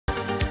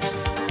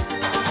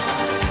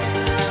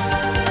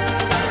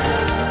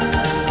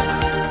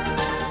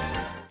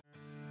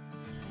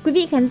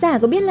Quý vị khán giả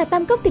có biết là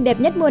Tam Cốc thì đẹp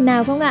nhất mùa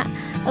nào không ạ?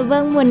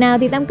 Vâng, mùa nào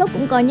thì Tam Cốc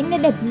cũng có những nét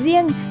đẹp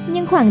riêng,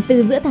 nhưng khoảng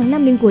từ giữa tháng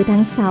 5 đến cuối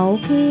tháng 6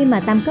 khi mà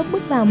Tam Cốc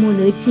bước vào mùa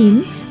lúa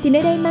chín thì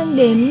nơi đây mang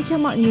đến cho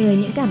mọi người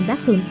những cảm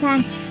giác xốn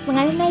sang. Và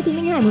ngày hôm nay thì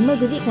Minh Hải muốn mời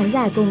quý vị khán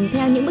giả cùng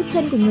theo những bước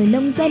chân của người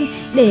nông dân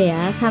để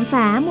khám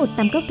phá một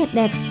Tam Cốc thật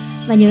đẹp.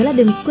 Và nhớ là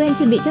đừng quên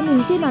chuẩn bị cho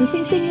mình chiếc nón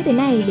xinh xinh như thế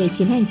này để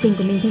chuyến hành trình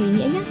của mình thêm ý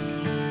nghĩa nhé.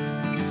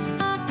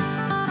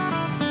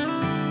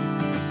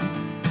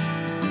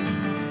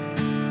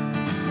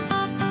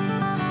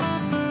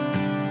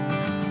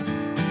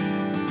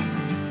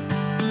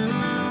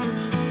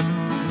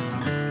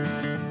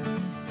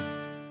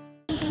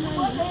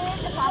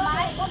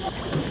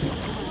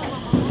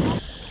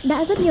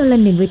 Đã rất nhiều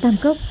lần đến với Tam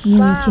Cốc,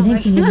 nhưng chuyến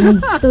hành trình lần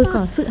này tôi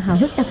có sự háo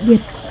hức đặc biệt.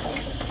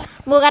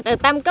 Mùa gặt ở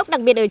Tam Cốc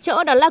đặc biệt ở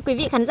chỗ đó là quý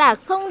vị khán giả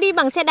không đi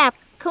bằng xe đạp,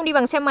 không đi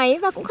bằng xe máy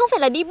và cũng không phải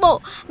là đi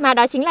bộ, mà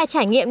đó chính là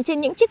trải nghiệm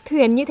trên những chiếc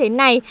thuyền như thế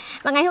này.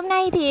 Và ngày hôm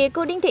nay thì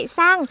cô Đinh Thị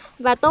Sang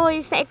và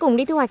tôi sẽ cùng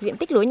đi thu hoạch diện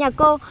tích lúa nhà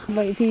cô.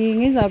 Vậy thì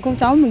bây giờ cô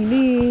cháu mình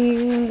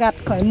đi gặt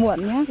khỏi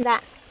muộn nhé.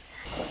 Dạ.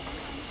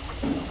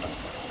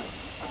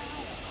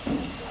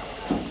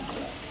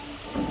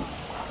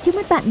 Trước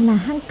mắt bạn là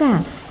hang cả,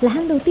 là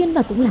hang đầu tiên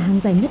và cũng là hang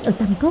dài nhất ở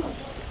Tam Cốc.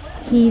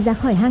 Khi ra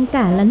khỏi hang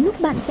cả là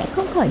lúc bạn sẽ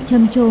không khỏi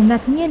trầm trồ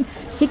ngạc nhiên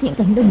trước những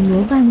cánh đồng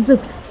lúa vàng rực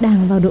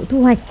đang vào độ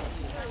thu hoạch.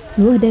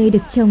 Lúa ở đây được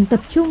trồng tập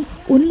trung,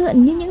 uốn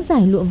lượn như những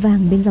dải lụa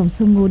vàng bên dòng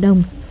sông Ngô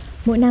Đồng.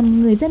 Mỗi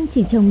năm người dân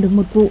chỉ trồng được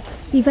một vụ,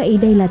 vì vậy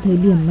đây là thời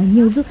điểm mà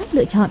nhiều du khách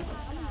lựa chọn.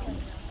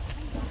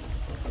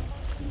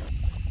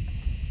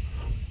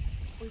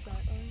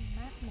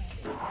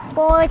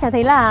 Cô ơi, cháu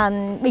thấy là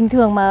bình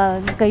thường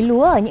mà cấy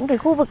lúa ở những cái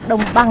khu vực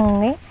đồng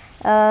bằng ấy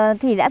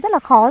thì đã rất là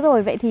khó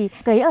rồi. Vậy thì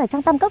cấy ở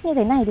trong Tam Cốc như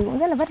thế này thì cũng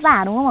rất là vất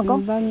vả đúng không hả cô?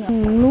 Vâng,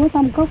 lúa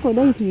Tam Cốc ở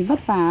đây thì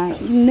vất vả.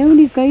 Nếu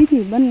đi cấy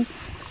thì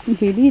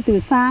phải đi từ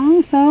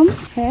sáng sớm.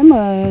 Thế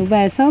mà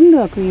về sớm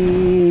được thì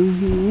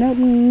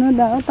nó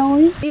đỡ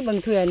tối. Đi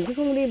bằng thuyền chứ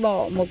không đi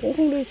bộ mà cũng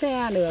không đi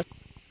xe được.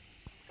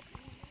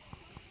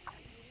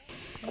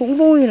 Cũng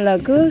vui là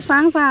cứ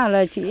sáng ra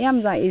là chị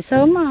em dậy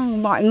sớm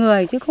mọi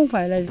người chứ không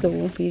phải là rủ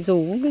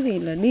cái gì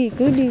là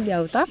cứ đi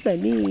đều tắp để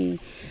đi.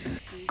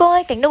 Cô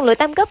ơi, cánh đồng lúa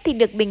Tam Cốc thì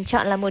được bình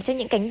chọn là một trong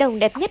những cánh đồng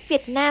đẹp nhất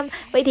Việt Nam.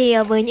 Vậy thì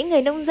với những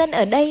người nông dân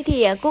ở đây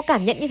thì cô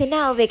cảm nhận như thế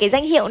nào về cái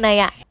danh hiệu này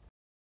ạ?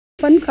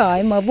 Phấn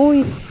khởi mà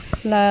vui,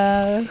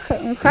 là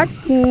khách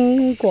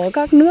của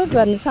các nước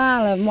gần xa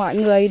là mọi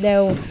người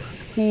đều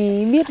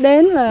thì biết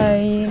đến, là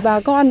bà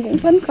con cũng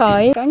phấn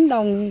khởi. Cánh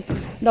đồng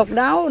độc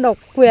đáo độc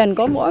quyền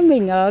có mỗi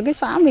mình ở cái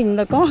xã mình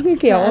là có cái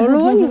kiểu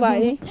lúa như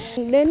vậy.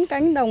 Đến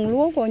cánh đồng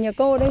lúa của nhà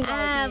cô đây.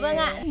 Vâng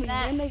ạ. Mình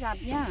đến đây gặt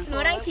nhá.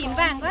 Lúa đang chín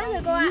vàng quá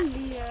rồi cô ạ.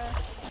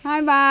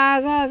 Hai bà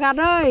gặt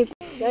ơi.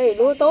 Đây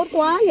lúa tốt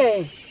quá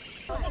vậy.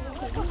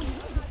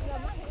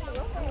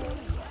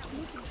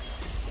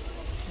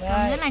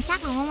 Rất là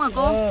chắc đúng không hả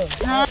cô?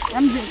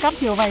 Em dự cắt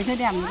kiểu vậy thôi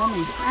đẹp con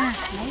này.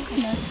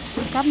 Đấy,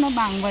 cắt nó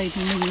bằng vậy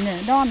thì mình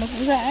đo nó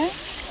cũng dễ.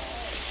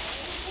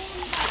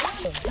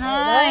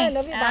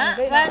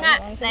 Vâng ạ.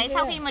 Đấy,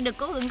 sau khi mà được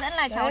cô hướng dẫn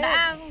là cháu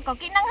đã có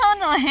kỹ năng hơn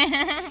rồi.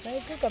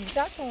 Đấy, cứ cầm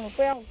chắc xong rồi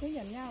queo, cứ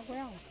nhẩn nhau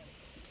queo.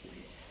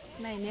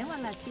 Này nếu mà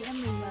là chị em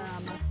mình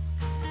mà...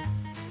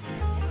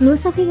 Lúa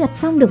sau khi gặt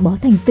xong được bó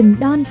thành từng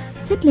đon,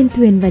 chất lên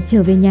thuyền và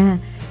trở về nhà.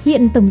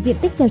 Hiện tổng diện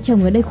tích gieo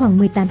trồng ở đây khoảng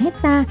 18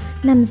 ha,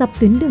 nằm dọc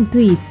tuyến đường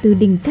thủy từ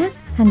Đình Các,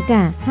 hang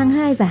cả, hang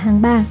 2 và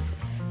hang 3.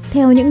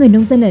 Theo những người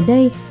nông dân ở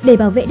đây, để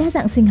bảo vệ đa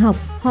dạng sinh học,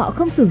 họ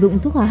không sử dụng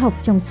thuốc hóa học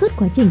trong suốt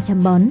quá trình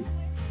chăm bón.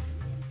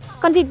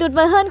 Còn gì tuyệt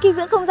vời hơn khi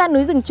giữa không gian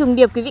núi rừng trùng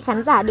điệp, quý vị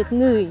khán giả được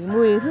ngửi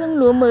mùi hương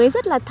lúa mới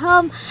rất là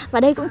thơm. Và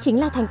đây cũng chính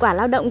là thành quả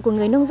lao động của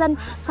người nông dân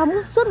sau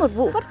suốt một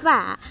vụ vất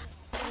vả.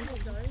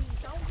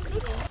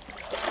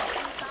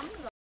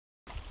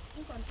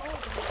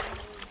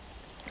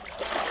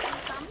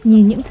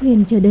 Nhìn những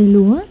thuyền chở đầy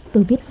lúa,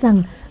 tôi biết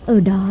rằng ở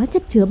đó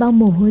chất chứa bao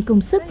mồ hôi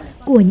công sức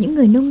của những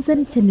người nông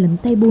dân chân lấm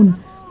tay bùn,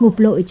 ngụp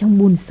lội trong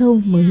bùn sâu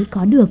mới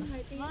có được.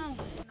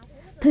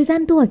 Thời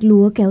gian thu hoạch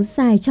lúa kéo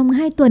dài trong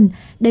 2 tuần,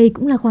 đây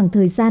cũng là khoảng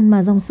thời gian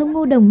mà dòng sông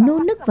Ngô Đồng nô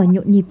nức và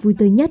nhộn nhịp vui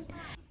tươi nhất.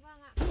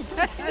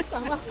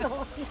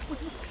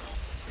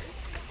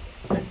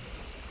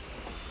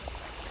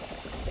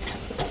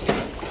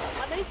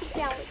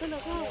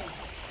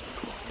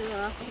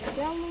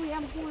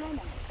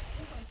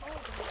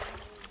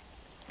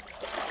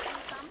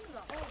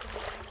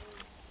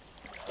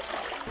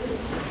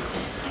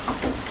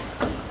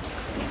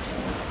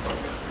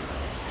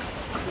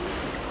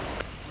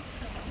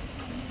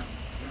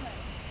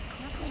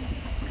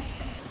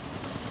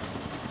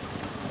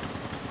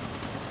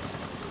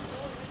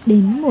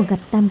 Đến mùa gặt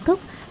Tam Cốc,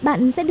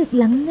 bạn sẽ được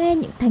lắng nghe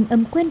những thanh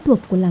âm quen thuộc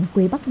của làng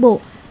quê Bắc Bộ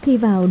khi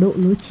vào độ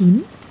lúa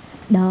chín.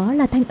 Đó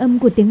là thanh âm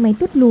của tiếng máy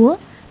tuốt lúa,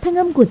 thanh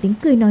âm của tiếng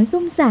cười nói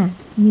rôm rả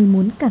như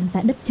muốn cảm tạ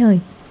đất trời.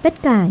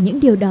 Tất cả những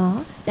điều đó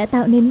đã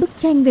tạo nên bức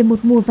tranh về một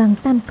mùa vàng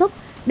Tam Cốc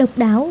độc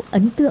đáo,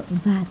 ấn tượng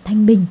và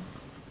thanh bình.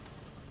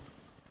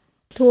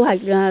 Thu hoạch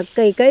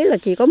cây cấy là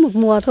chỉ có một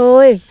mùa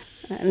thôi.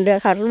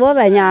 Được hạt lúa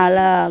về nhà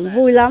là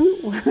vui lắm.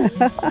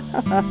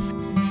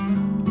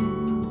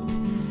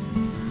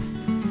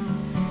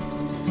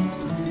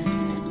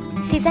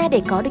 Thì ra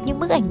để có được những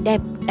bức ảnh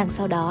đẹp, đằng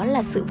sau đó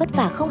là sự vất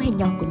vả không hề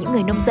nhỏ của những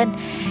người nông dân.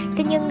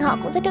 Thế nhưng họ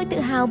cũng rất đỗi tự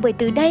hào bởi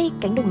từ đây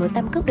cánh đồng lúa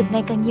Tam Cốc được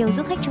ngày càng nhiều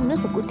du khách trong nước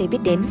và quốc tế biết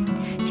đến.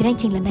 Chuyến hành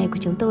trình lần này của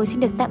chúng tôi xin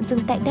được tạm dừng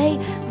tại đây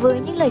với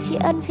những lời tri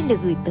ân xin được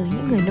gửi tới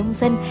những người nông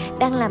dân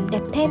đang làm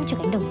đẹp thêm cho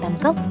cánh đồng Tam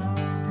Cốc.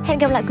 Hẹn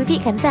gặp lại quý vị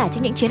khán giả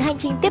trong những chuyến hành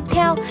trình tiếp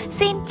theo.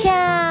 Xin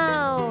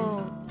chào!